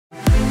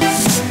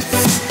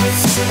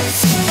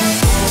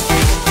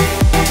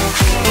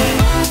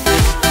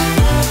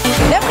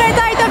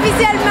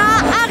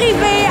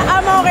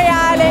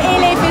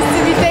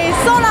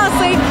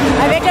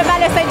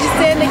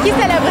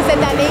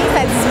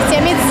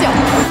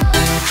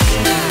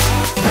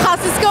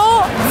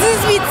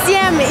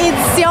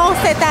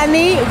cette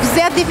année, vous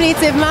êtes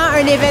définitivement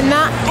un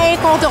événement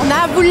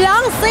incontournable. Vous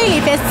lancez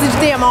les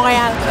festivités à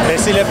Montréal.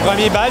 C'est le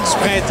premier bal du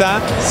printemps.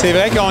 C'est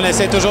vrai qu'on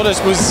essaie toujours de se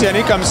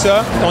positionner comme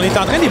ça. On est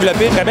en train de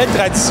développer une très belle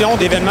tradition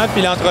d'événements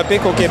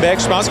philanthropiques au Québec.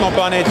 Je pense qu'on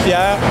peut en être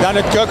fiers. Dans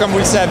notre cas, comme vous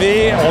le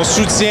savez, on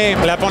soutient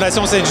la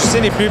Fondation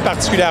Ste-Justine et plus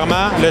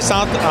particulièrement le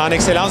centre en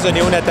excellence de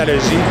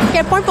néonatologie. À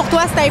quel point pour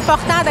toi c'est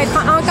important d'être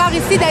encore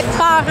ici, d'être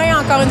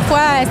parrain encore une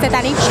fois cette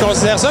année? Je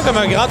considère ça comme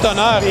un grand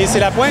honneur et c'est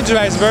la pointe du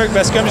iceberg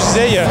parce que, comme je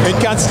disais, il y a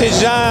une quantité de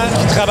gens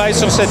qui travaillent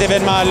sur cet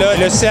événement-là,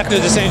 le cercle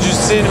de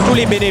Ste-Justine, tous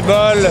les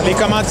bénévoles, les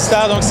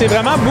commanditaires. Donc, c'est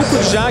vraiment beaucoup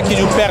de gens qui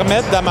nous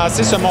permettent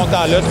d'amasser ce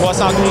montant-là,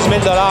 312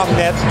 000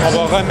 net. On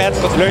va remettre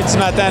lundi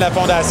matin à la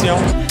Fondation.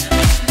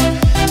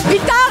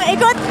 Victor,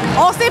 écoute,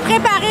 on s'est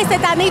préparé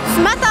cette année.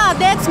 Tu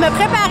m'attendais, tu me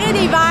préparais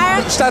des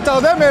verres. Je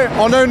t'attendais, mais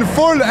on a une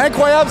foule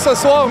incroyable ce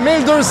soir.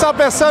 1200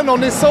 personnes, on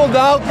est sold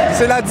out.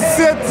 C'est la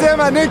 17e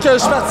année que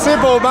je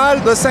participe au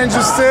bal de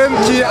Sainte-Justine,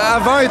 qui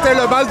avant était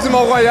le bal du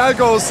Mont-Royal,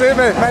 qu'on sait.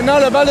 Mais maintenant,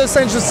 le bal de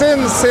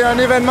Sainte-Justine, c'est un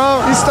événement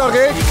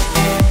historique.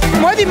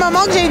 Moi, du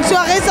moment que j'ai une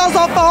soirée sans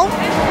enfants,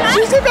 je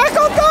suis super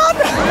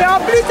contente! Et en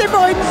plus, c'est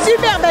pour une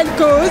super belle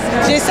cause.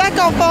 J'ai 5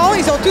 enfants,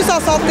 ils sont tous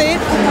en santé.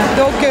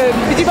 Donc,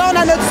 puis tu vois, on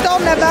a notre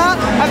stand là-bas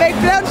avec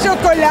plein de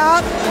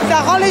chocolat. Ça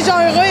rend les gens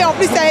heureux et en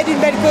plus, ça aide une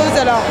belle cause.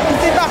 Alors,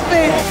 c'est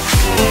parfait.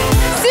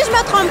 Si je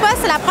me trompe pas,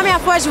 c'est la première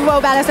fois que je vous vois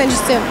au bal de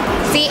Sainte-Justine.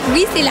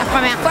 Oui, c'est la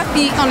première fois,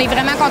 puis on est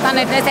vraiment content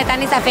d'être là cette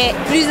année. Ça fait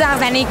plusieurs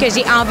années que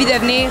j'ai envie de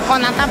venir,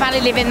 qu'on entend parler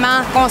de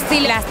l'événement, qu'on sait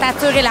la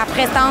stature et la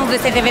prestance de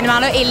cet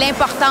événement-là et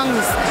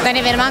l'importance d'un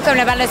événement comme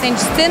le bal de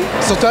Sainte-Justine.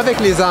 Surtout avec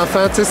les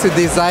enfants, tu sais, c'est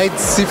des êtres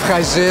si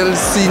fragiles,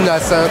 si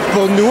innocents.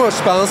 Pour nous,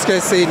 je pense que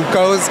c'est une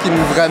cause qui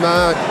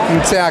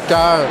nous tient à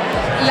cœur.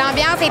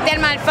 L'ambiance est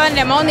tellement le fun,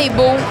 le monde est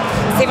beau.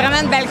 C'est vraiment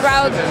une belle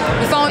crowd.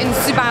 Ils font une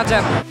super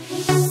job.